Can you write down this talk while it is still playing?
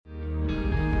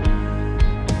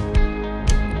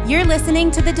You're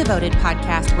listening to the Devoted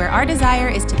Podcast, where our desire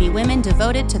is to be women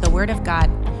devoted to the Word of God.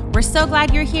 We're so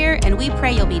glad you're here, and we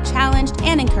pray you'll be challenged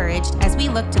and encouraged as we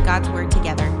look to God's Word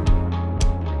together.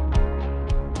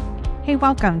 Hey,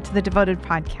 welcome to the Devoted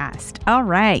Podcast. All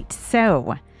right,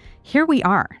 so here we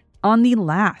are on the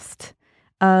last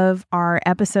of our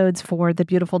episodes for the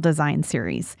Beautiful Design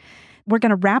series. We're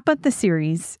going to wrap up the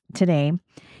series today,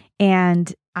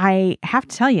 and I have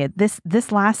to tell you,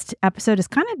 this last episode has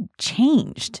kind of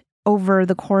changed over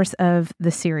the course of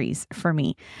the series for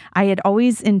me. I had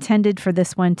always intended for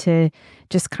this one to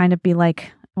just kind of be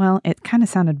like, well, it kind of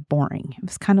sounded boring. It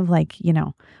was kind of like,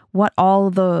 what all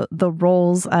the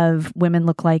roles of women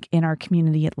look like in our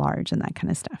community at large and that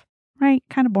kind of stuff, right?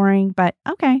 Kind of boring, but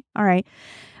okay, all right.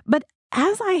 But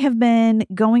as I have been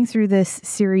going through this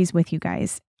series with you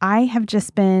guys, I have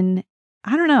just been,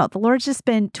 the Lord's just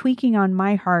been tweaking on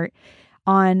my heart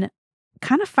on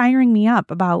kind of firing me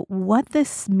up about what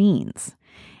this means.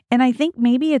 And I think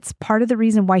maybe it's part of the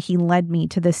reason why He led me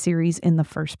to this series in the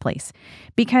first place,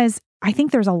 because I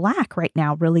think there's a lack right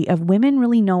now really of women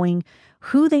really knowing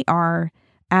who they are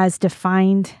as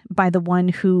defined by the one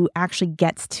who actually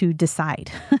gets to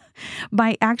decide,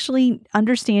 by actually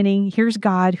understanding here's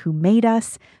God who made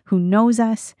us, who knows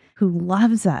us, who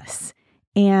loves us.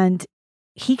 And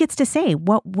He gets to say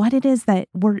what it is that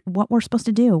what we're supposed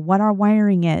to do, what our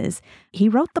wiring is. He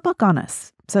wrote the book on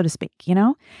us, so to speak,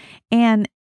 And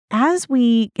as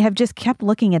we have just kept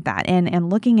looking at that and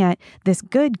looking at this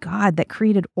good God that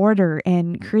created order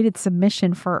and created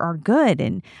submission for our good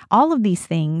and all of these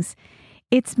things,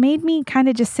 it's made me kind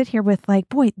of just sit here with like,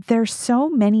 boy, there's so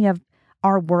many of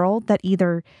our world that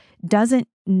either doesn't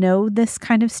know this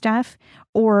kind of stuff,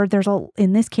 or there's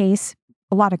in this case,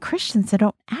 a lot of Christians that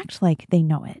don't act like they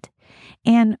know it.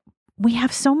 And we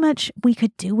have so much we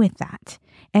could do with that,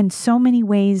 and so many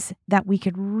ways that we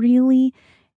could really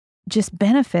just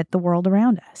benefit the world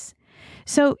around us.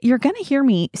 So you're going to hear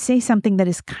me say something that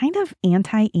is kind of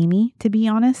anti-Amy, to be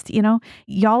honest.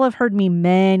 Y'all have heard me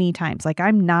many times. Like,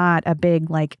 I'm not a big,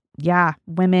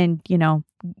 women,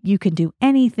 you can do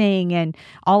anything, and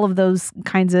all of those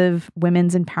kinds of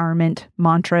women's empowerment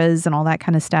mantras and all that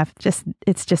kind of stuff.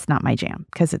 It's just not my jam,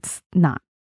 because it's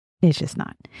just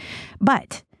not.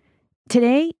 But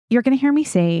today you're going to hear me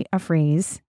say a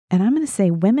phrase, and I'm going to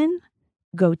say, women,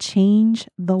 go change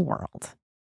the world.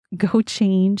 Go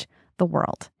change the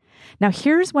world. Now,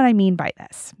 here's what I mean by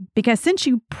this, because since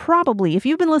you probably, if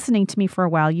you've been listening to me for a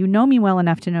while, you know me well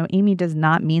enough to know Amy does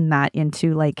not mean that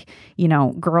into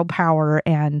girl power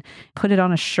and put it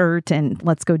on a shirt and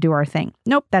let's go do our thing.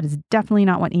 Nope, that is definitely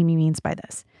not what Amy means by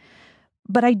this.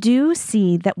 But I do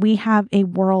see that we have a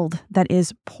world that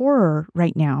is poorer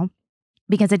right now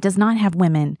because it does not have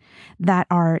women that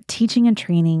are teaching and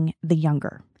training the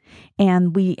younger.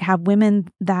 And we have women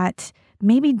that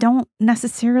maybe don't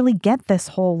necessarily get this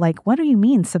whole, what do you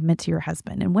mean submit to your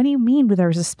husband? And what do you mean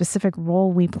there's a specific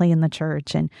role we play in the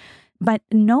church? But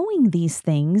knowing these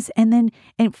things and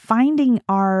finding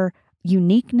our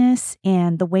uniqueness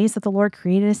and the ways that the Lord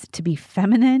created us to be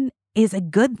feminine is a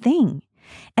good thing.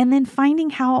 And then finding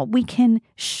how we can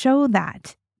show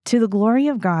that to the glory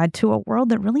of God to a world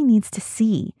that really needs to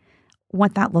see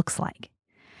what that looks like.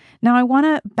 Now, I want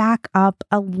to back up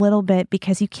a little bit,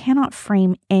 because you cannot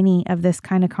frame any of this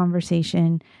kind of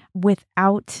conversation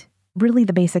without really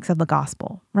the basics of the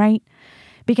gospel, right?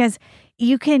 Because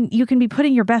you can be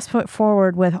putting your best foot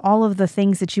forward with all of the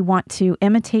things that you want to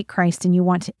imitate Christ, and you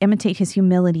want to imitate His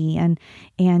humility,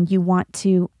 and you want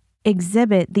to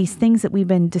exhibit these things that we've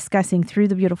been discussing through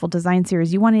the Beautiful Design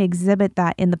series. You want to exhibit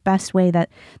that in the best way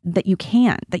that you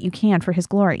can for His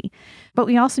glory. But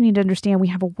we also need to understand we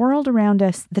have a world around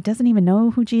us that doesn't even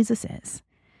know who Jesus is.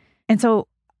 And so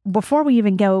before we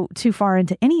even go too far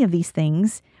into any of these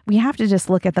things, we have to just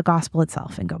look at the gospel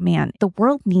itself and go, man, the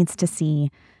world needs to see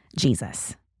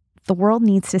Jesus. The world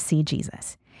needs to see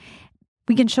Jesus.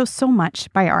 We can show so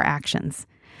much by our actions.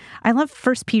 I love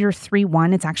 1 Peter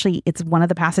 3:1. It's one of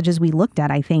the passages we looked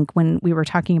at, I think, when we were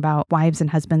talking about wives and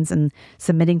husbands and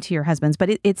submitting to your husbands.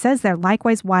 But it says there,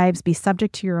 likewise, wives, be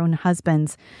subject to your own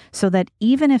husbands, so that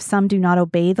even if some do not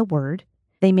obey the word,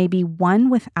 they may be won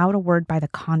without a word by the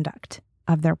conduct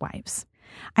of their wives.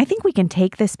 I think we can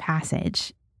take this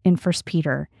passage in 1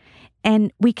 Peter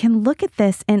and we can look at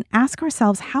this and ask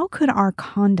ourselves, how could our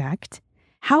conduct,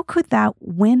 how could that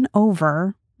win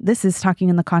over? This is talking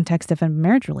in the context of a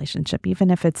marriage relationship,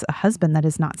 even if it's a husband that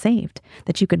is not saved,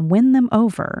 that you can win them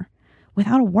over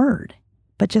without a word,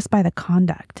 but just by the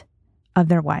conduct of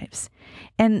their wives.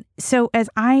 And so as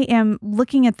I am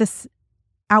looking at this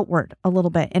outward a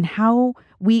little bit and how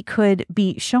we could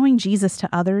be showing Jesus to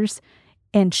others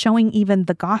and showing even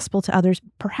the gospel to others.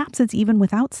 Perhaps it's even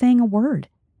without saying a word.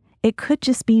 It could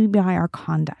just be by our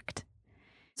conduct.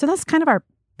 So that's kind of our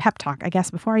pep talk, I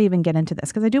guess, before I even get into this,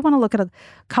 because I do want to look at a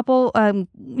couple,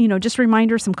 just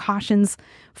reminders, some cautions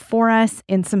for us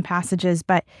in some passages.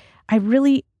 But I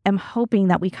really am hoping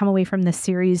that we come away from this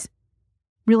series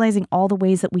realizing all the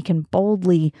ways that we can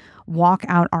boldly walk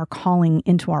out our calling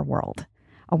into our world,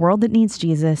 a world that needs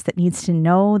Jesus, that needs to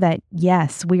know that,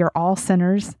 yes, we are all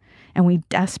sinners and we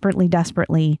desperately,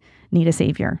 desperately need a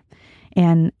Savior.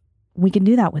 And we can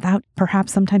do that without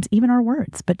perhaps sometimes even our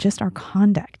words, but just our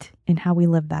conduct in how we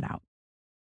live that out.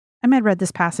 I might have read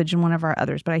this passage in one of our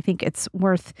others, but I think it's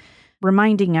worth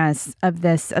reminding us of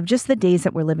this, of just the days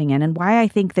that we're living in, and why I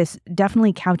think this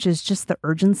definitely couches just the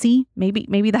urgency.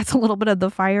 Maybe that's a little bit of the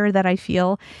fire that I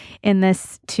feel in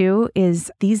this too,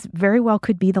 is these very well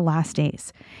could be the last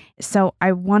days. So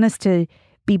I want us to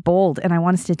be bold, and I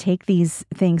want us to take these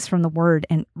things from the word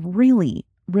and really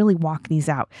walk these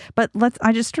out. But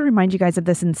I just to remind you guys of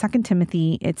this in 2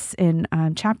 Timothy, it's in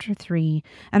chapter 3.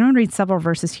 And I'm going to read several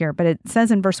verses here, but it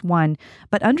says in verse 1,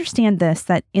 "But understand this,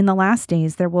 that in the last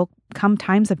days there will come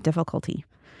times of difficulty.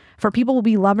 For people will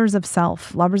be lovers of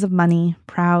self, lovers of money,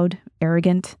 proud,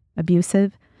 arrogant,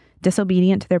 abusive,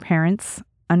 disobedient to their parents,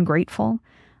 ungrateful,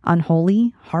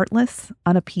 unholy, heartless,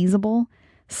 unappeasable,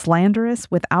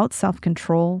 slanderous, without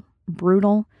self-control,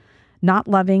 brutal, not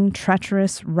loving,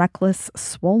 treacherous, reckless,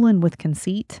 swollen with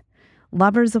conceit,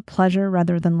 lovers of pleasure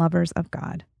rather than lovers of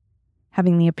God,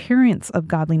 having the appearance of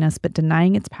godliness but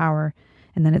denying its power."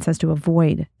 And then it says to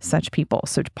avoid such people.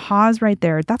 So to pause right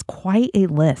there, that's quite a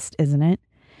list, isn't it?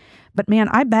 But man,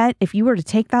 I bet if you were to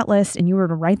take that list and you were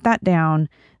to write that down,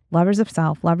 lovers of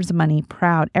self, lovers of money,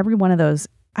 proud, every one of those,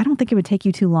 I don't think it would take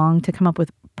you too long to come up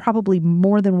with probably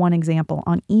more than one example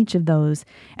on each of those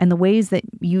and the ways that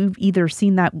you've either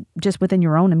seen that just within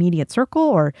your own immediate circle,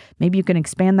 or maybe you can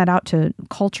expand that out to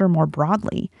culture more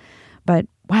broadly. But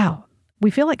wow,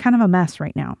 we feel like kind of a mess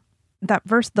right now. That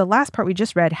verse, the last part we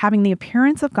just read, having the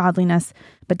appearance of godliness,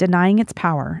 but denying its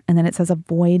power. And then it says,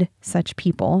 avoid such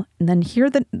people. And then hear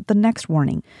the next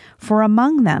warning. For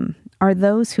among them are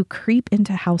those who creep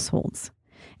into households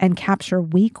and capture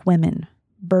weak women,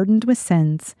 burdened with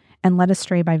sins and led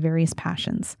astray by various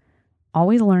passions,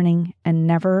 always learning and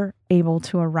never able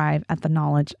to arrive at the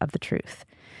knowledge of the truth.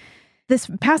 This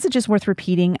passage is worth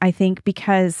repeating, I think,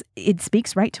 because it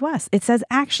speaks right to us. It says,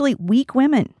 actually, weak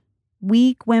women.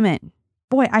 Weak women.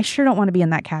 Boy, I sure don't want to be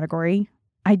in that category.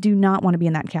 I do not want to be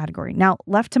in that category. Now,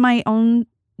 left to my own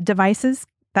devices,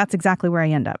 that's exactly where I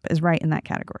end up, is right in that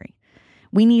category.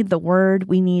 We need the word.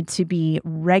 We need to be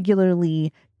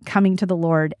regularly coming to the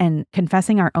Lord and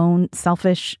confessing our own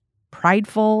selfish,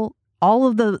 prideful,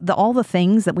 all the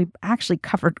things that we've actually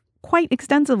covered quite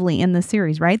extensively in this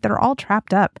series, right? That are all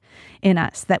trapped up in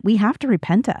us that we have to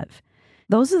repent of.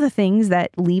 Those are the things that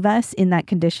leave us in that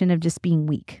condition of just being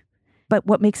weak. But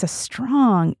what makes us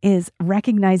strong is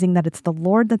recognizing that it's the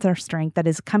Lord that's our strength, that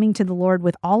is coming to the Lord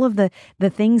with all of the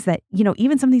things that,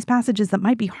 even some of these passages that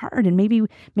might be hard, and maybe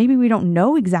we don't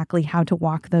know exactly how to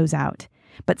walk those out,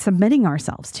 but submitting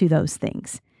ourselves to those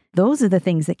things. Those are the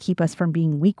things that keep us from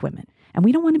being weak women. And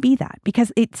we don't want to be that,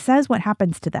 because it says what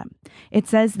happens to them. It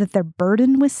says that they're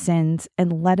burdened with sins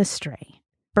and led astray.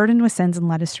 Burdened with sins and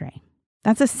led astray.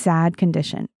 That's a sad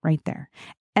condition right there.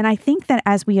 And I think that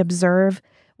as we observe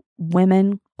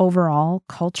women overall,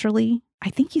 culturally, I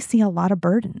think you see a lot of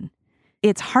burden.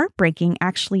 It's heartbreaking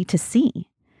actually to see.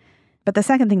 But the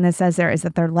second thing that says there is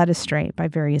that they're led astray by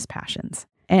various passions.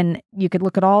 And you could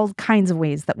look at all kinds of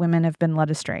ways that women have been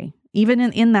led astray. Even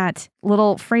in that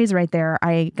little phrase right there,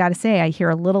 I got to say, I hear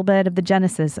a little bit of the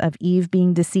genesis of Eve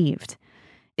being deceived.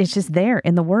 It's just there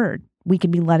in the word. We can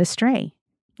be led astray.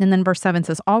 And then verse 7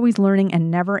 says, always learning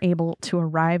and never able to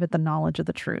arrive at the knowledge of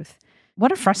the truth.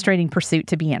 What a frustrating pursuit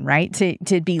to be in, right?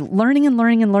 To be learning and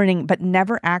learning and learning, but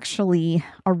never actually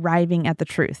arriving at the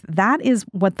truth. That is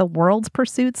what the world's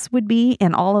pursuits would be,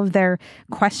 and all of their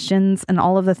questions and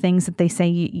all of the things that they say,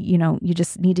 you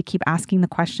just need to keep asking the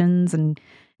questions, and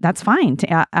that's fine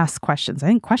to ask questions. I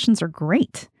think questions are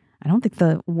great. I don't think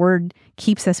the word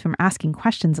keeps us from asking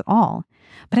questions at all.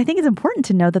 But I think it's important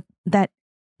to know that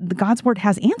God's word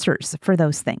has answers for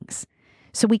those things.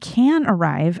 So we can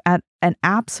arrive at an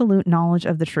absolute knowledge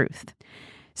of the truth.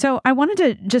 So I wanted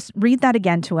to just read that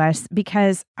again to us,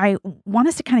 because I want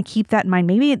us to kind of keep that in mind.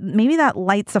 Maybe that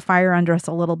lights a fire under us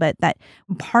a little bit, that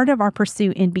part of our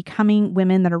pursuit in becoming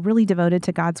women that are really devoted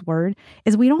to God's word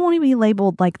is we don't want to be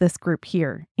labeled like this group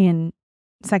here in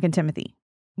 2 Timothy.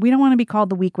 We don't want to be called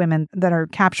the weak women that are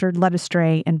captured, led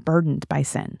astray, and burdened by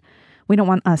sin. We don't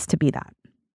want us to be that.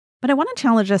 But I want to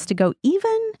challenge us to go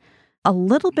even a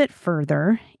little bit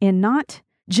further in not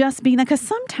just being that, because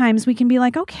sometimes we can be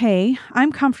like, okay,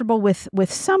 I'm comfortable with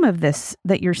some of this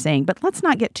that you're saying, but let's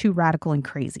not get too radical and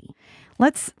crazy.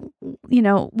 Let's, we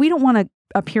don't want to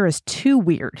appear as too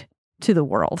weird to the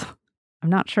world. I'm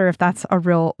not sure if that's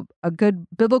a good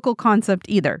biblical concept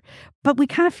either, but we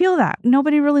kind of feel that.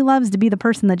 Nobody really loves to be the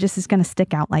person that just is going to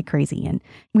stick out like crazy. And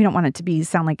we don't want it to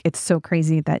sound like it's so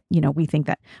crazy that, we think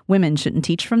that women shouldn't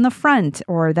teach from the front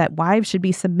or that wives should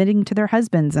be submitting to their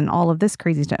husbands and all of this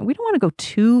crazy stuff. We don't want to go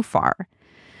too far,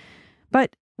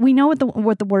 but we know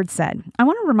what the word said. I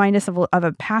want to remind us of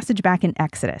a passage back in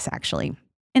Exodus, actually.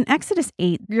 In Exodus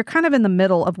 8, you're kind of in the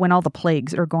middle of when all the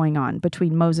plagues are going on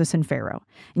between Moses and Pharaoh.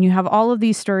 And you have all of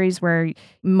these stories where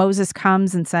Moses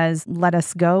comes and says, let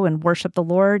us go and worship the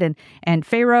Lord. And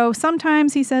Pharaoh,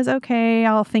 sometimes he says, okay,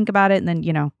 I'll think about it. And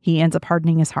then, he ends up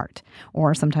hardening his heart.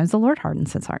 Or sometimes the Lord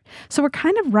hardens his heart. So we're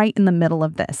kind of right in the middle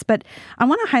of this. But I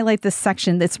want to highlight this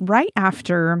section that's right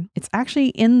after, it's actually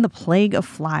in the plague of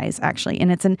flies, actually.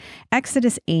 And it's in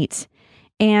Exodus 8.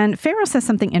 And Pharaoh says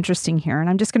something interesting here, and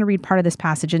I'm just going to read part of this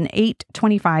passage in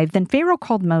 8:25. Then Pharaoh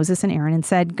called Moses and Aaron and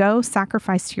said, go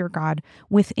sacrifice to your God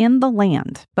within the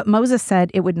land. But Moses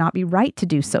said it would not be right to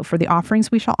do so, for the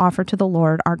offerings we shall offer to the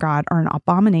Lord our God are an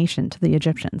abomination to the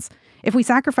Egyptians. If we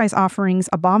sacrifice offerings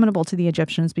abominable to the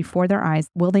Egyptians before their eyes,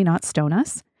 will they not stone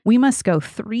us? We must go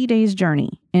 3 days'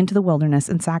 journey into the wilderness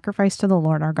and sacrifice to the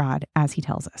Lord our God as he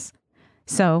tells us.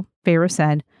 So Pharaoh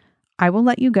said, I will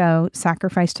let you go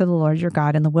sacrifice to the Lord your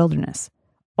God in the wilderness.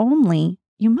 Only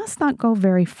you must not go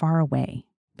very far away.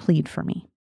 Plead for me.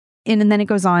 And then it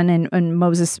goes on and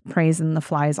Moses prays and the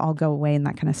flies all go away and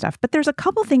that kind of stuff. But there's a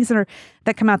couple things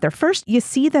that come out there. First, you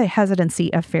see the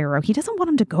hesitancy of Pharaoh. He doesn't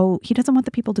want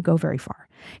the people to go very far.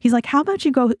 He's like, how about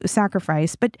you go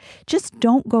sacrifice, but just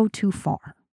don't go too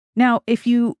far. Now, if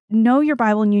you know your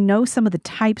Bible and you know some of the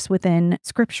types within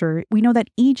Scripture, we know that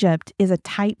Egypt is a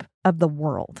type of the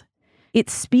world.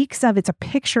 It's a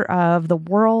picture of the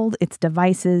world, its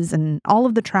devices, and all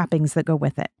of the trappings that go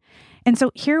with it. And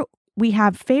so here we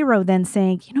have Pharaoh then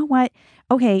saying, you know what?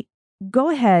 Okay, go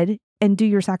ahead and do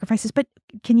your sacrifices, but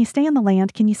can you stay in the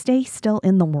land? Can you stay still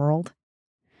in the world?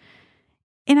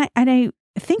 And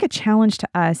I think a challenge to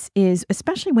us is,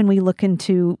 especially when we look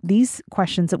into these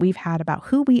questions that we've had about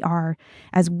who we are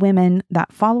as women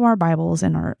that follow our Bibles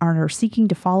and are seeking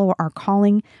to follow our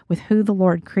calling with who the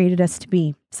Lord created us to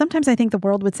be. Sometimes I think the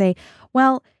world would say,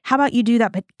 well, how about you do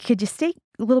that, but could you stay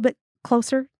a little bit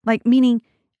closer? Like, meaning,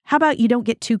 how about you don't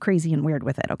get too crazy and weird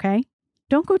with it, okay?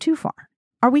 Don't go too far.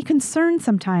 Are we concerned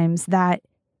sometimes that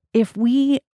if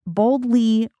we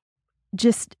boldly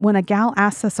just when a gal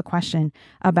asks us a question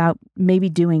about maybe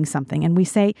doing something and we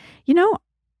say, I'm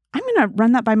going to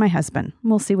run that by my husband.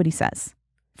 We'll see what he says.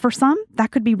 For some,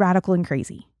 that could be radical and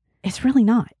crazy. It's really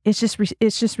not. It's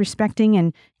just respecting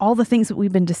and all the things that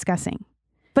we've been discussing.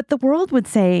 But the world would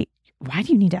say, why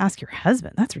do you need to ask your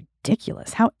husband? That's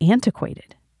ridiculous. How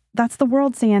antiquated. That's the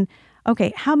world saying,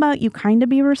 okay, how about you kind of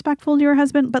be respectful to your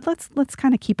husband, but let's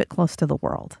kind of keep it close to the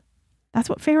world. That's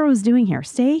what Pharaoh is doing here.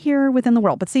 Stay here within the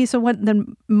world. But see, so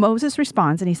then Moses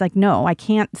responds and he's like, no, I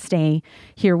can't stay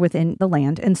here within the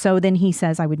land. And so then he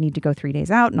says, I would need to go 3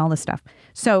 days out and all this stuff.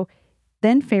 So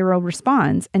then Pharaoh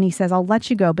responds and he says, I'll let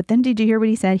you go. But then did you hear what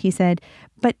he said? He said,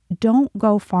 but don't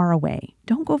go far away.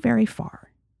 Don't go very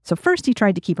far. So first he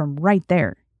tried to keep him right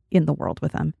there in the world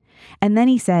with him. And then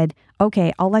he said,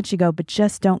 okay, I'll let you go, but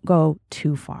just don't go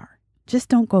too far. Just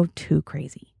don't go too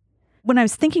crazy. When I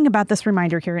was thinking about this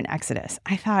reminder here in Exodus,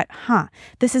 I thought,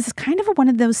 this is kind of one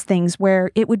of those things where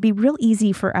it would be real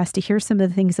easy for us to hear some of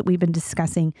the things that we've been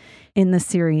discussing in this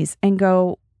series and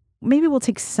go, maybe we'll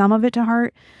take some of it to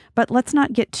heart, but let's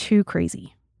not get too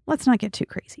crazy. Let's not get too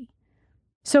crazy.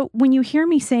 So when you hear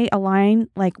me say a line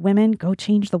like, women, go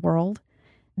change the world,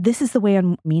 this is the way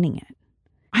I'm meaning it.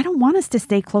 I don't want us to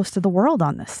stay close to the world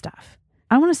on this stuff.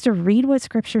 I want us to read what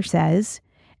Scripture says.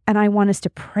 And I want us to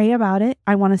pray about it.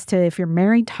 I want us to, if you're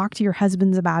married, talk to your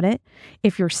husbands about it.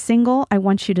 If you're single, I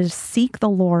want you to seek the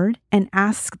Lord and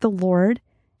ask the Lord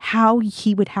how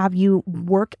he would have you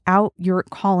work out your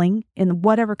calling in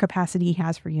whatever capacity he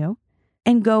has for you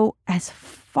and go as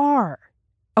far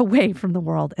away from the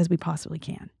world as we possibly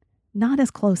can, not as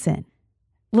close in.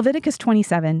 Leviticus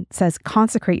 27 says,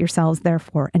 consecrate yourselves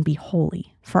therefore and be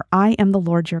holy, for I am the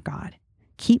Lord your God.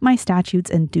 Keep my statutes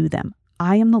and do them.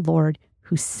 I am the Lord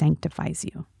who sanctifies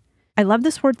you. I love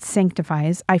this word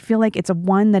sanctifies. I feel like it's a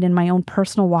one that in my own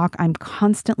personal walk, I'm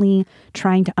constantly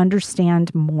trying to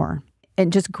understand more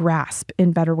and just grasp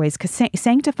in better ways. Because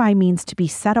sanctify means to be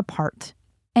set apart.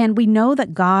 And we know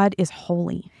that God is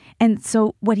holy. And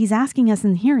so what he's asking us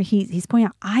in here, he's pointing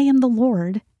out, I am the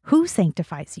Lord Who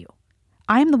sanctifies you?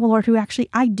 I am the Lord who actually,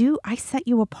 I set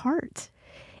you apart.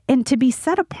 And to be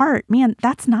set apart, man,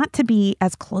 that's not to be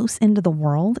as close into the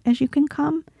world as you can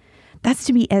come. That's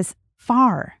to be as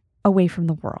far away from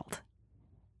the world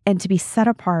and to be set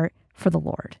apart for the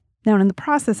Lord. Now, in the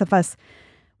process of us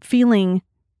feeling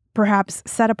perhaps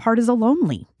set apart is a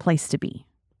lonely place to be.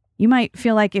 You might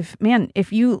feel like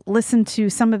if you listen to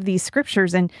some of these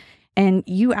scriptures and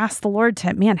you ask the Lord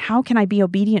to, man, how can I be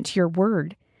obedient to your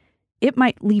word? It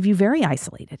might leave you very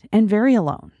isolated and very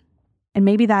alone. And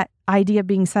maybe that idea of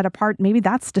being set apart, maybe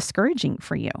that's discouraging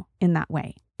for you in that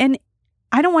way. And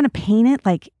I don't want to paint it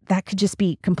like that could just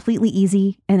be completely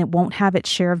easy and it won't have its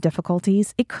share of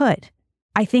difficulties. It could.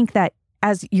 I think that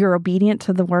as you're obedient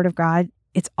to the word of God,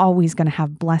 it's always going to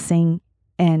have blessing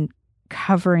and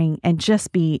covering and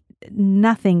just be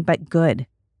nothing but good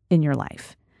in your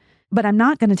life. But I'm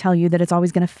not going to tell you that it's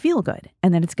always going to feel good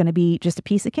and that it's going to be just a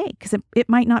piece of cake, because it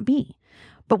might not be.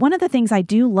 But one of the things I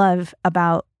do love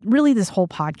about really this whole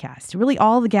podcast, really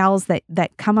all the gals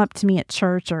that come up to me at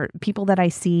church or people that I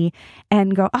see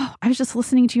and go, oh, I was just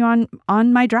listening to you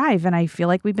on my drive and I feel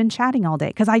like we've been chatting all day,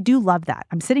 because I do love that.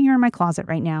 I'm sitting here in my closet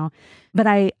right now, but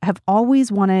I have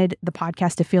always wanted the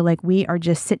podcast to feel like we are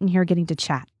just sitting here getting to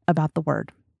chat about the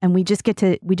word. And we just get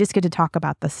to talk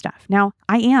about this stuff. Now,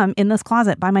 I am in this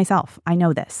closet by myself. I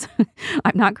know this.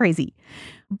 I'm not crazy.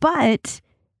 But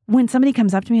when somebody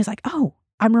comes up to me, it's like, oh,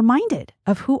 I'm reminded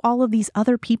of who all of these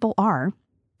other people are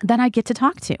that I get to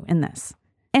talk to in this.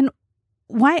 And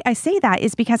why I say that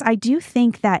is because I do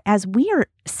think that as we are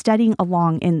studying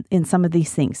along in some of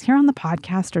these things here on the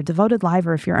podcast or Devoted Live,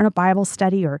 or if you're in a Bible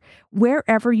study or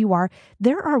wherever you are,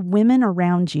 there are women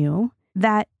around you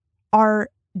that are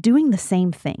doing the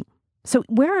same thing. So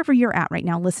wherever you're at right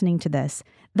now listening to this,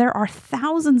 there are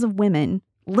thousands of women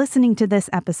listening to this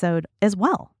episode as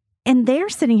well. And they're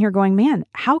sitting here going, man,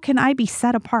 how can I be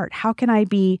set apart? How can I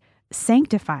be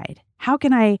sanctified? How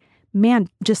can I,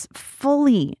 just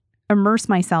fully immerse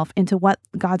myself into what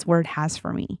God's word has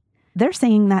for me? They're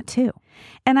saying that too.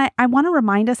 And I want to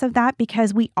remind us of that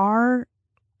because we are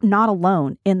not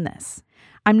alone in this.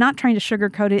 I'm not trying to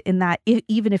sugarcoat it in that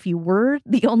even if you were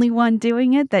the only one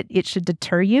doing it, that it should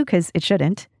deter you, because it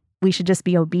shouldn't. We should just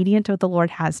be obedient to what the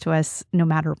Lord has to us no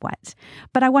matter what.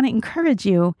 But I want to encourage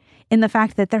you in the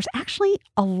fact that there's actually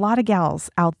a lot of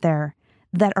gals out there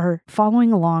that are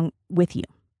following along with you.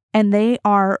 And they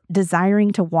are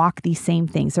desiring to walk these same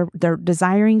things. They're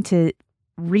desiring to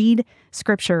read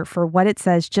scripture for what it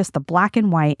says, just the black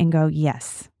and white, and go,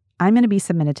 yes, I'm going to be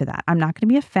submitted to that. I'm not going to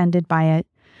be offended by it.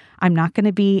 I'm not going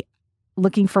to be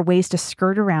looking for ways to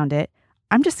skirt around it.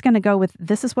 I'm just going to go with,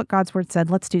 this is what God's word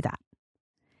said. Let's do that.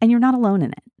 And you're not alone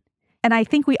in it. And I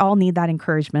think we all need that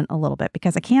encouragement a little bit,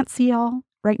 because I can't see y'all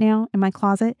right now in my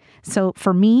closet. So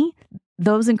for me,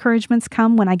 those encouragements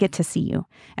come when I get to see you.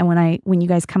 And when you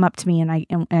guys come up to me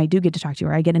and I do get to talk to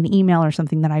you, or I get an email or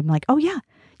something that I'm like, oh yeah,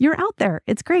 you're out there.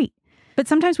 It's great. But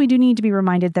sometimes we do need to be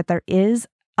reminded that there is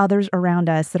others around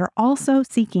us that are also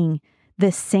seeking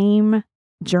this same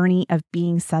journey of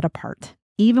being set apart,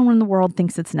 even when the world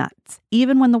thinks it's nuts,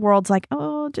 even when the world's like,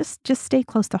 oh, just stay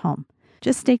close to home,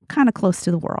 just stay kind of close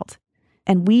to the world.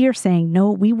 And we are saying,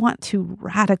 no, we want to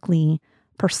radically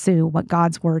pursue what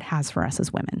God's word has for us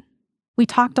as women. We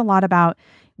talked a lot about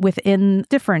within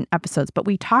different episodes, but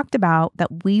we talked about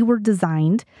that we were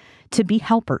designed to be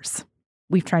helpers.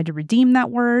 We've tried to redeem that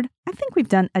word. I think we've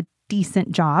done a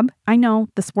decent job. I know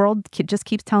this world just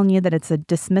keeps telling you that it's a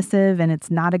dismissive and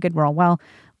it's not a good world. Well,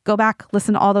 go back,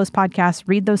 listen to all those podcasts,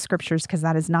 read those scriptures, because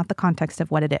that is not the context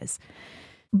of what it is.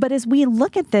 But as we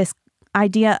look at this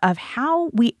idea of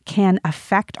how we can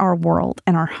affect our world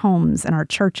and our homes and our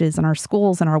churches and our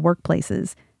schools and our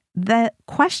workplaces, the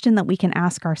question that we can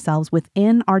ask ourselves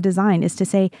within our design is to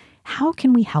say, how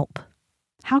can we help?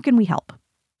 How can we help?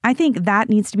 I think that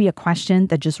needs to be a question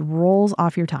that just rolls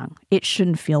off your tongue. It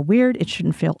shouldn't feel weird. It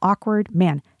shouldn't feel awkward.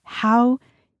 Man, how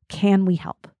can we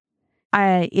help?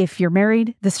 If you're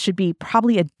married, this should be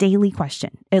probably a daily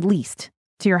question, at least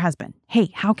to your husband. Hey,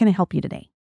 how can I help you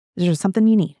today? Is there something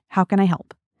you need? How can I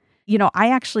help? You know,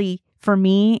 for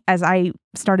me, as I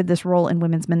started this role in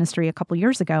women's ministry a couple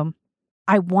years ago,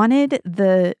 I wanted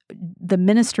the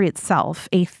ministry itself,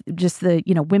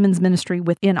 women's ministry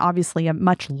within obviously a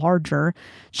much larger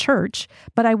church,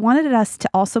 but I wanted us to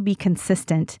also be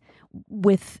consistent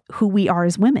with who we are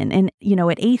as women. And,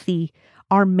 at Athey,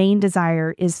 our main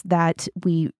desire is that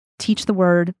we teach the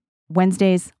word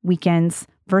Wednesdays, weekends,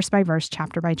 verse by verse,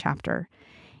 chapter by chapter.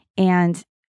 And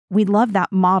we love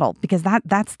that model because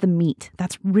that's the meat.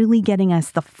 That's really getting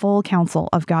us the full counsel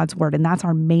of God's word. And that's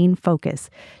our main focus,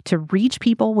 to reach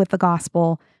people with the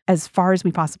gospel as far as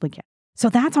we possibly can. So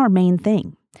that's our main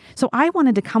thing. So I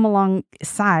wanted to come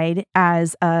alongside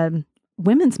as a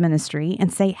women's ministry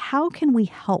and say, how can we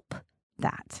help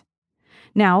that?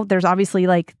 Now, there's obviously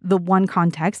like the one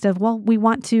context of, well, we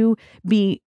want to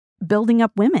be building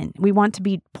up women. We want to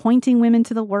be pointing women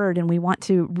to the word, and we want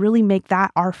to really make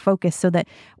that our focus so that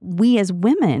we as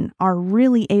women are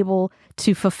really able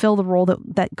to fulfill the role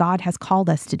that God has called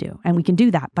us to do. And we can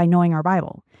do that by knowing our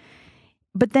Bible.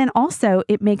 But then also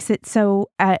it makes it so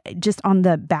just on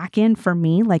the back end for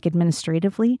me, like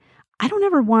administratively, I don't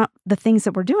ever want the things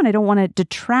that we're doing. I don't want to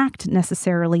detract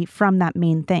necessarily from that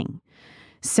main thing.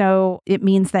 So it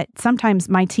means that sometimes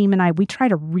my team and I, we try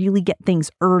to really get things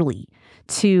early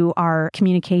to our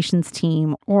communications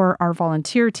team or our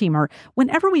volunteer team, or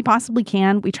whenever we possibly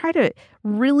can. We try to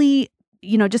really,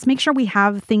 just make sure we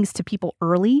have things to people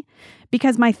early,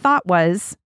 because my thought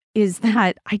is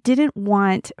that I didn't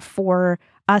want for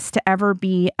us to ever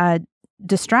be a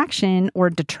distraction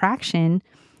or detraction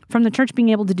from the church being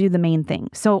able to do the main thing.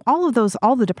 So all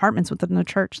the departments within the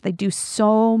church, they do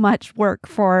so much work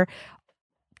for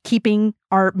keeping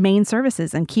our main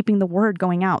services and keeping the word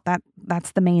going out.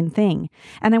 That's the main thing.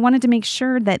 And I wanted to make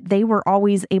sure that they were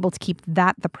always able to keep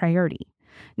that the priority.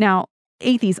 Now,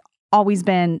 Athey's always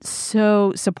been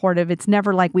so supportive. It's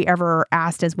never like we ever are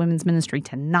asked as women's ministry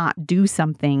to not do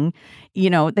something.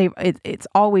 It's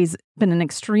always been an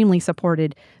extremely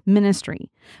supported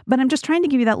ministry. But I'm just trying to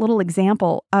give you that little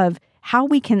example of how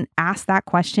we can ask that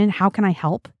question, how can I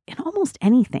help, in almost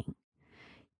anything.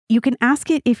 You can ask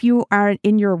it if you are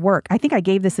in your work. I think I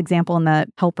gave this example in the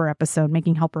Helper episode,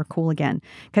 Making Helper Cool Again,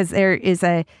 because there is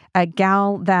a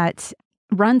gal that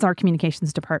runs our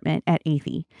communications department at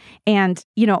Athey. And,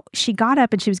 she got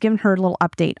up and she was giving her a little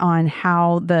update on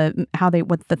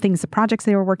what the things, the projects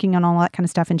they were working on, all that kind of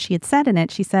stuff. And she had said in it,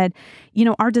 she said,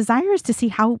 our desire is to see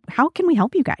how can we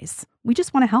help you guys? We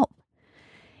just want to help.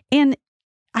 And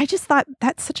I just thought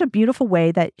that's such a beautiful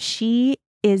way that she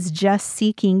is just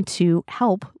seeking to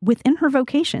help within her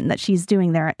vocation that she's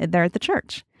doing there at the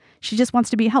church. She just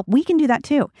wants to be help. We can do that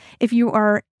too. If you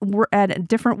are at a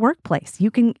different workplace,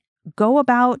 you can go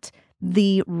about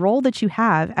the role that you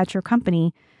have at your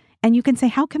company and you can say,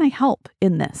 how can I help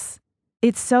in this?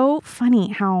 It's so funny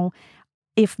how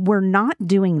if we're not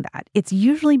doing that, it's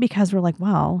usually because we're like,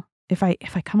 well, if I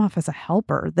come off as a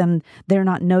helper, then they're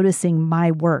not noticing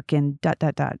my work and ...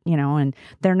 and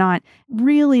they're not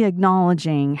really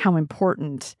acknowledging how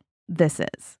important this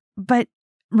is. But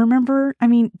remember,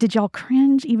 did y'all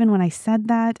cringe even when I said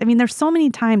that? There's so many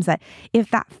times that if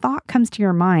that thought comes to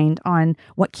your mind on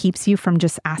what keeps you from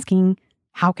just asking,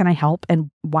 how can I help,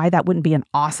 and why that wouldn't be an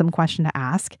awesome question to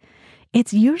ask,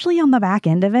 it's usually on the back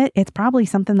end of it. It's probably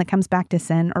something that comes back to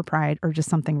sin or pride or just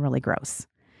something really gross.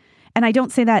 And I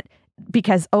don't say that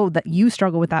because, that you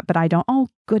struggle with that, but I don't. Oh,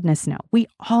 goodness, no. We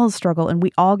all struggle and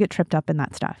we all get tripped up in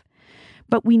that stuff.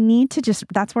 But we need to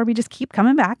that's where we just keep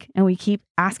coming back and we keep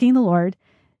asking the Lord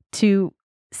to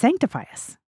sanctify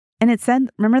us. And it said,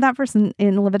 remember that verse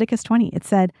in Leviticus 20, it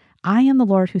said, I am the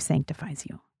Lord who sanctifies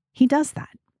you. He does that.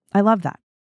 I love that.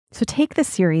 So take this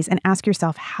series and ask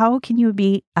yourself, how can you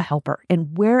be a helper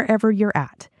in wherever you're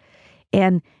at?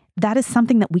 And that is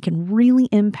something that we can really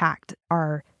impact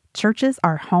our churches,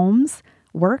 our homes,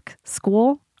 work,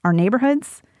 school, our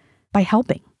neighborhoods by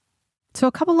helping. So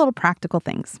a couple little practical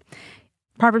things.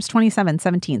 Proverbs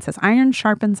 27:17 says, iron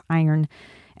sharpens iron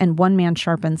and one man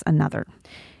sharpens another.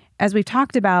 As we've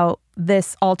talked about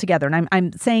this all together, and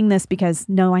I'm saying this because,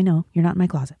 no, I know you're not in my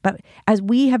closet, but as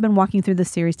we have been walking through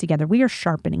this series together, we are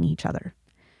sharpening each other.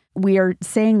 We are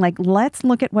saying, let's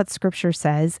look at what Scripture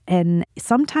says. And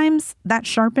sometimes that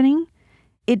sharpening,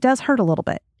 it does hurt a little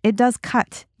bit. It does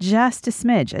cut just a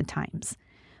smidge at times,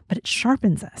 but it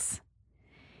sharpens us.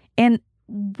 And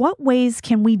what ways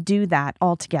can we do that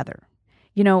all together?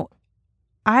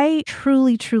 I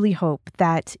truly, truly hope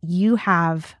that you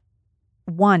have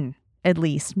one, at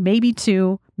least, maybe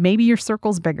two, maybe your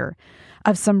circle's bigger,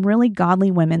 of some really godly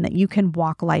women that you can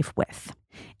walk life with.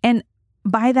 And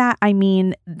by that, I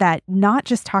mean that not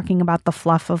just talking about the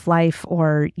fluff of life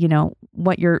or,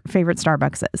 what your favorite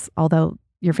Starbucks is, although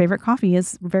your favorite coffee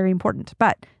is very important,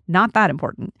 but not that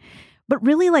important. But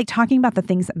really talking about the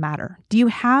things that matter. Do you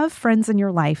have friends in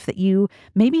your life that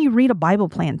maybe you read a Bible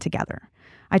plan together?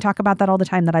 I talk about that all the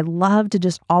time, that I love to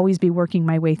just always be working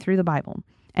my way through the Bible.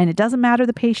 And it doesn't matter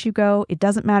the pace you go. It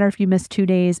doesn't matter if you miss 2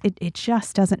 days. It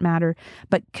just doesn't matter.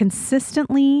 But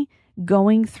consistently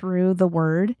going through the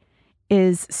Word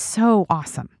is so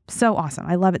awesome. So awesome.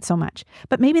 I love it so much.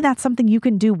 But maybe that's something you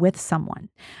can do with someone.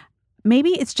 Maybe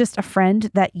it's just a friend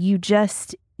that you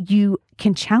you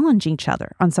can challenge each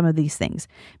other on some of these things.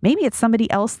 Maybe it's somebody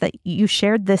else that you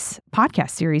shared this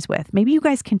podcast series with. Maybe you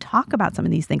guys can talk about some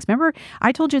of these things. Remember,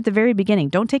 I told you at the very beginning,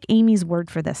 don't take Amy's word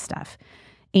for this stuff.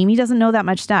 Amy doesn't know that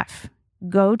much stuff.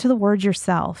 Go to the word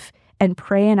yourself and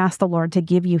pray and ask the Lord to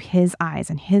give you his eyes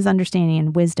and his understanding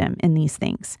and wisdom in these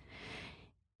things.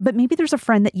 But maybe there's a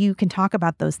friend that you can talk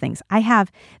about those things. I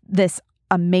have this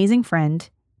amazing friend,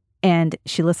 and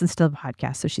she listens to the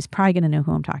podcast, so she's probably going to know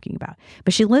who I'm talking about.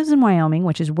 But she lives in Wyoming,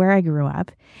 which is where I grew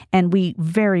up, and we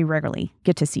very rarely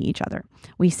get to see each other.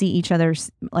 We see each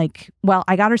other's I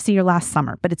got her to see her last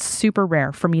summer, but it's super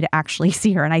rare for me to actually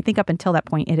see her. And I think up until that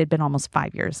point, it had been almost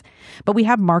 5 years. But we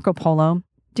have Marco Polo.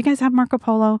 Do you guys have Marco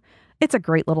Polo? It's a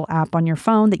great little app on your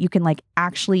phone that you can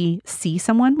actually see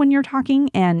someone when you're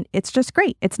talking. And it's just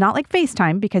great. It's not like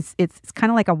FaceTime because it's kind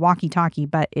of like a walkie-talkie,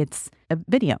 but it's a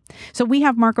video. So we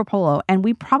have Marco Polo, and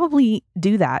we probably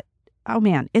do that,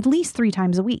 at least 3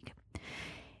 times a week.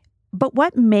 But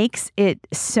what makes it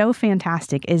so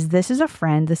fantastic is this is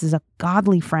a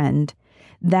godly friend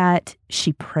that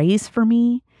she prays for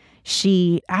me.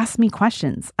 She asks me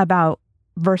questions about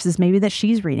verses maybe that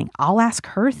she's reading. I'll ask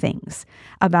her things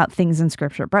about things in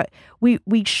scripture, but we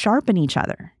sharpen each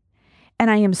other. And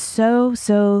I am so,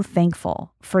 so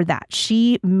thankful for that.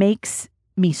 She makes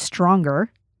me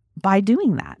stronger by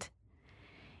doing that.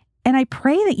 And I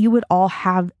pray that you would all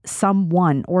have some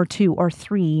 1 or 2 or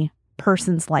 3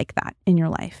 persons like that in your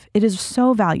life. It is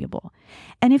so valuable.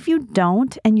 And if you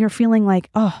don't, and you're feeling like,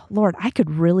 oh, Lord, I could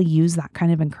really use that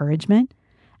kind of encouragement,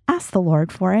 ask the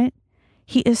Lord for it.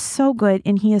 He is so good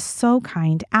and he is so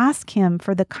kind. Ask him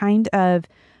for the kind of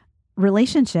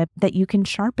relationship that you can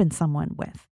sharpen someone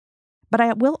with. But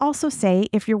I will also say,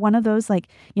 if you're one of those,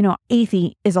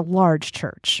 Athey is a large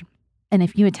church. And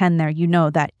if you attend there, you know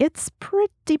that it's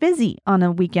pretty busy on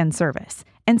a weekend service.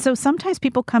 And so sometimes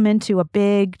people come into a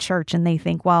big church and they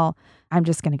think, well, I'm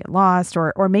just going to get lost.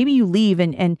 Or maybe you leave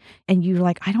and you're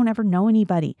like, I don't ever know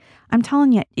anybody. I'm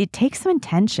telling you, it takes some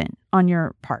intention on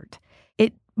your part.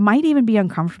 It might even be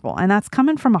uncomfortable. And that's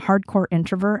coming from a hardcore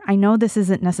introvert. I know this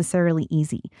isn't necessarily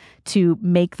easy to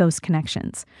make those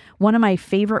connections. One of my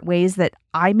favorite ways that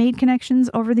I made connections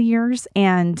over the years,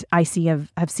 and I've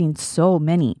seen so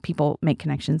many people make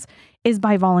connections, is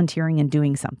by volunteering and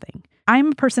doing something.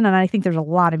 I'm a person, and I think there's a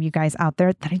lot of you guys out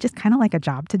there, that I just kind of like a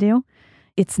job to do.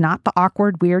 It's not the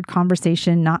awkward, weird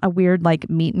conversation, not a weird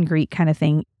meet and greet kind of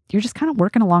thing. You're just kind of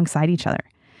working alongside each other.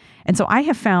 And so I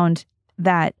have found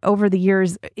that over the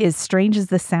years, as strange as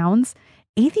this sounds,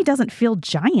 Athey doesn't feel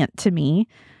giant to me,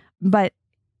 but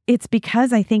it's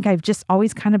because I think I've just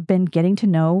always kind of been getting to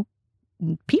know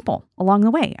people along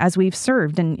the way as we've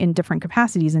served in different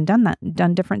capacities and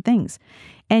done different things.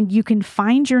 And you can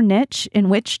find your niche in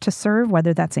which to serve,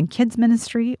 whether that's in kids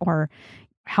ministry or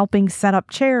helping set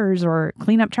up chairs or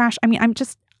clean up trash. I mean,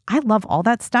 I love all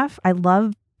that stuff. I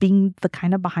love being the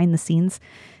kind of behind the scenes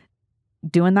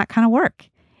doing that kind of work.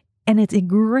 And it's a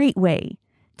great way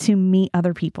to meet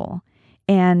other people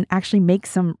and actually make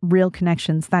some real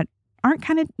connections that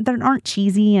aren't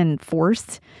cheesy and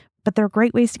forced, but they're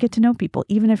great ways to get to know people,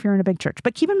 even if you're in a big church.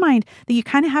 But keep in mind that you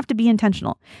kind of have to be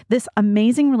intentional. This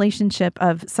amazing relationship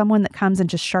of someone that comes and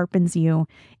just sharpens you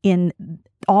in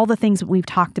all the things that we've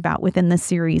talked about within this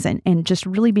series and just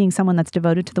really being someone that's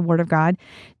devoted to the Word of God,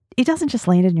 it doesn't just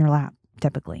land in your lap,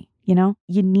 typically. You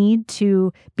need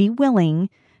to be willing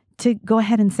to go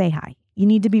ahead and say hi. You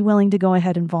need to be willing to go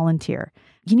ahead and volunteer.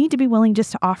 You need to be willing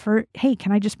just to offer, hey,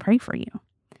 can I just pray for you?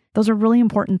 Those are really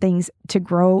important things to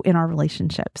grow in our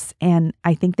relationships. And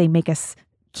I think they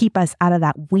keep us out of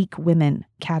that weak women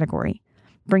category,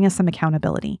 bring us some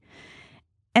accountability.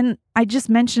 And I just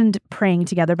mentioned praying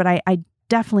together, but I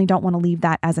definitely don't want to leave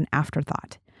that as an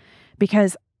afterthought,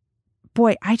 because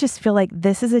boy, I just feel like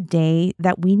this is a day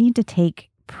that we need to take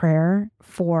prayer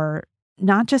for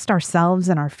not just ourselves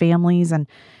and our families,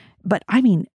 but I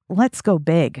mean, let's go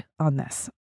big on this.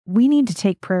 We need to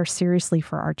take prayer seriously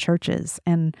for our churches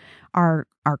and our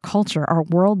culture, our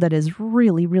world that is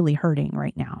really, really hurting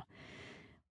right now.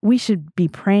 We should be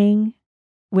praying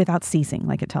without ceasing,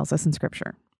 like it tells us in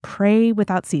Scripture. Pray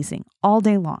without ceasing all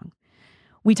day long.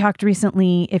 We talked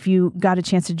recently, if you got a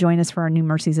chance to join us for our New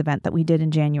Mercies event that we did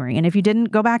in January. And if you didn't,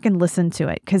 go back and listen to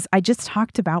it, because I just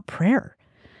talked about prayer.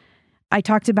 I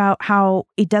talked about how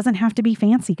it doesn't have to be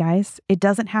fancy, guys. It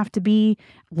doesn't have to be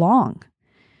long.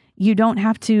 You don't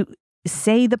have to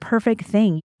say the perfect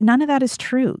thing. None of that is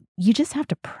true. You just have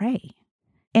to pray.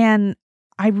 And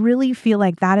I really feel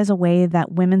like that is a way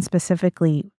that women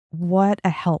specifically, what a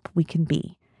help we can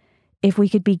be. If we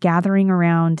could be gathering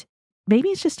around, maybe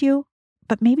it's just you,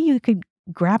 but maybe you could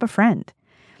grab a friend.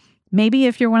 Maybe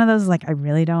if you're one of those, like, I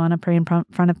really don't want to pray in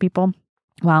front of people.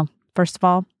 Well, first of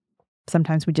all,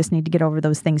 sometimes we just need to get over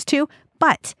those things too.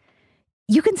 But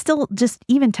you can still just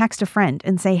even text a friend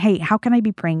and say, hey, how can I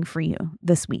be praying for you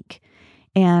this week?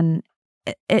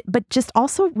 But just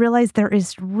also realize there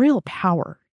is real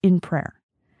power in prayer.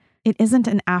 It isn't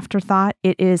an afterthought.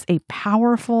 It is a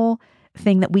powerful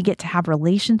thing that we get to have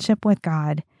relationship with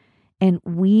God, and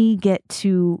we get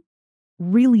to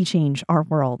really change our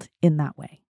world in that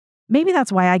way. Maybe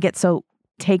that's why I get so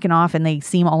taken off and they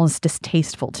seem almost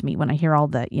distasteful to me when I hear all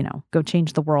the, go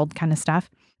change the world kind of stuff,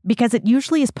 because it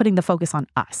usually is putting the focus on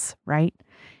us, right?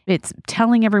 It's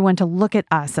telling everyone to look at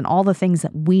us and all the things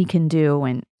that we can do.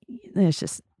 And it's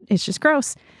just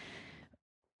gross.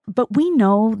 But we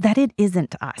know that it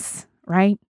isn't us,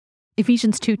 right?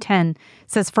 Ephesians 2:10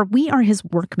 says, "For we are his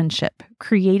workmanship,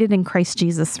 created in Christ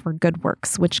Jesus for good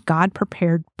works, which God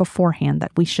prepared beforehand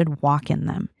that we should walk in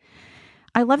them."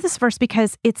 I love this verse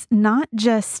because it's not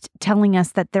just telling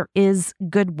us that there is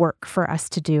good work for us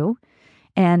to do,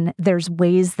 and there's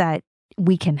ways that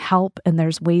we can help, and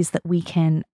there's ways that we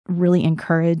can really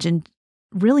encourage and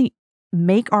really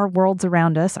make our worlds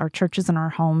around us, our churches and our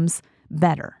homes,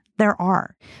 better. There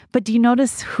are. But do you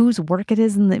notice whose work it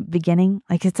is in the beginning?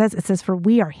 Like it says, "For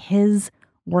we are his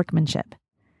workmanship."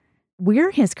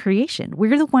 We're his creation.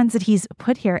 We're the ones that he's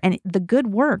put here. And the good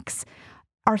works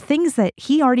are things that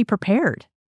he already prepared.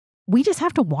 We just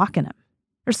have to walk in them.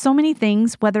 There's so many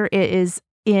things, whether it is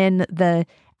in the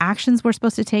actions we're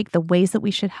supposed to take, the ways that we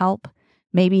should help.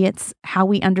 Maybe it's how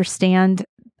we understand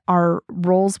our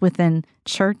roles within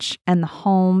church and the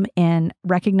home and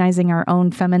recognizing our own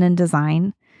feminine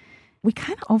design. We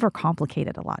kind of overcomplicate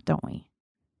it a lot, don't we?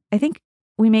 I think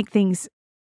we make things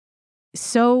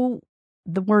so,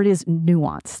 the word is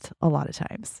nuanced a lot of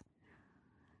times.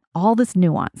 All this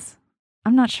nuance.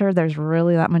 I'm not sure there's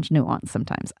really that much nuance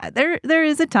sometimes. There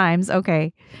is at times,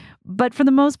 okay. But for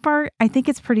the most part, I think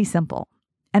it's pretty simple.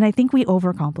 And I think we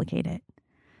overcomplicate it.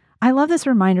 I love this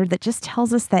reminder that just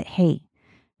tells us that, hey,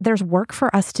 there's work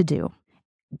for us to do.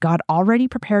 God already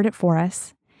prepared it for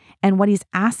us. And what he's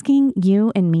asking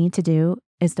you and me to do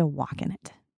is to walk in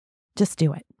it. Just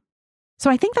do it. So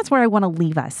I think that's where I want to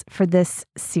leave us for this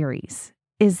series,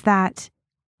 is that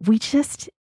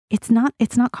it's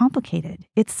not complicated.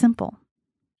 It's simple.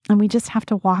 And we just have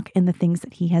to walk in the things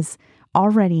that he has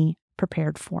already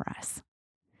prepared for us.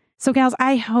 So gals,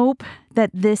 I hope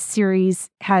that this series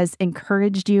has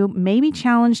encouraged you, maybe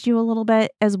challenged you a little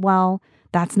bit as well.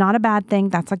 That's not a bad thing.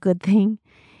 That's a good thing.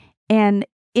 And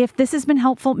if this has been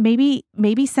helpful, maybe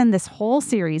send this whole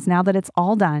series now that it's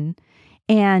all done,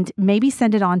 and maybe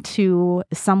send it on to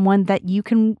someone that you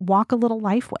can walk a little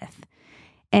life with.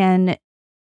 And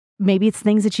maybe it's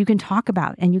things that you can talk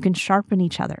about and you can sharpen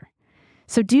each other.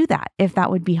 So do that if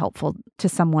that would be helpful to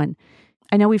someone.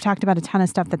 I know we've talked about a ton of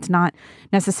stuff that's not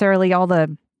necessarily all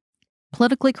the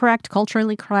politically correct,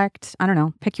 culturally correct. I don't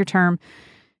know, pick your term.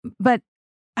 But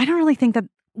I don't really think that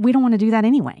we don't want to do that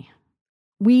anyway.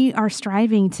 We are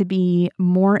striving to be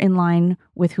more in line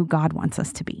with who God wants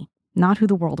us to be, not who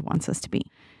the world wants us to be.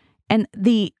 And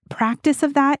the practice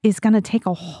of that is going to take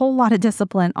a whole lot of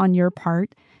discipline on your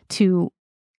part to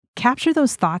capture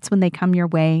those thoughts when they come your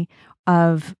way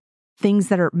of things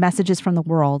that are messages from the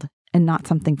world and not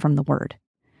something from the word.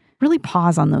 Really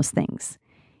pause on those things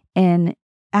and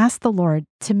ask the Lord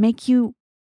to make you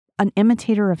an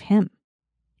imitator of him.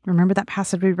 Remember that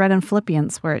passage we read in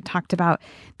Philippians where it talked about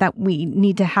that we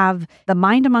need to have the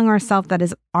mind among ourselves that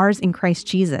is ours in Christ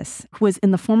Jesus, who was in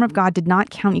the form of God, did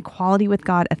not count equality with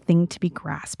God a thing to be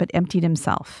grasped, but emptied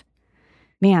himself.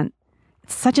 Man,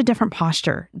 it's such a different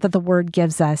posture that the word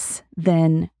gives us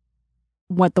than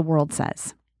what the world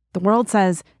says. The world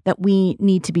says that we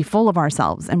need to be full of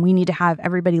ourselves and we need to have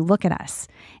everybody look at us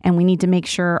and we need to make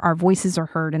sure our voices are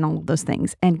heard and all of those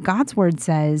things. And God's word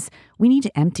says we need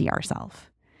to empty ourselves.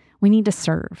 We need to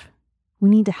serve. We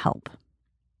need to help.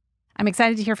 I'm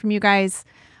excited to hear from you guys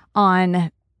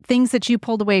on things that you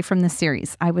pulled away from this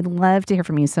series. I would love to hear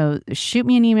from you. So shoot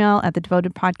me an email at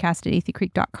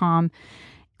thedevotedpodcast@atheycreek.com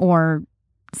or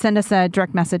send us a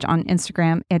direct message on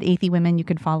Instagram at atheywomen. You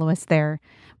can follow us there.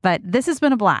 But this has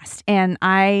been a blast. And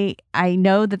I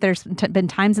know that there's been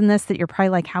times in this that you're probably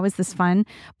like, how is this fun?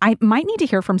 I might need to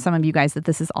hear from some of you guys that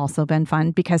this has also been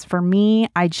fun, because for me,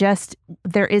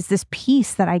 there is this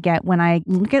peace that I get when I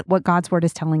look at what God's word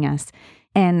is telling us.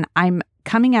 And I'm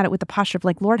coming at it with the posture of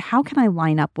like, Lord, how can I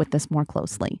line up with this more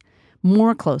closely?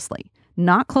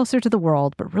 Not closer to the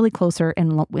world, but really closer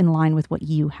in line with what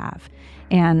you have.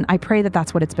 And I pray that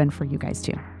that's what it's been for you guys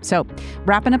too. So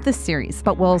wrapping up this series,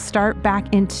 but we'll start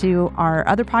back into our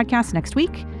other podcast next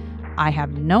week. I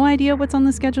have no idea what's on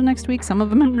the schedule next week. Some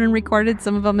of them have been recorded,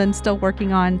 some of them I'm still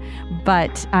working on,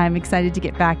 but I'm excited to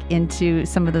get back into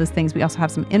some of those things. We also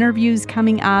have some interviews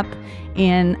coming up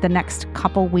in the next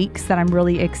couple weeks that I'm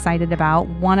really excited about.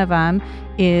 One of them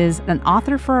is an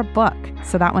author for a book,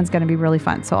 so that one's going to be really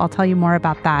fun. So I'll tell you more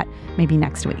about that maybe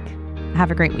next week.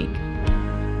 Have a great week.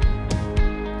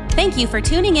 Thank you for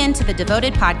tuning in to the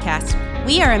Devoted Podcast.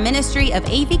 We are a ministry of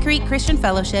Athey Creek Christian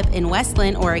Fellowship in West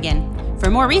Linn, Oregon. For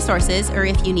more resources, or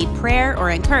if you need prayer or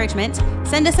encouragement,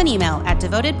 send us an email at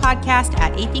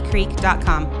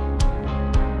devotedpodcast@atheycreek.com.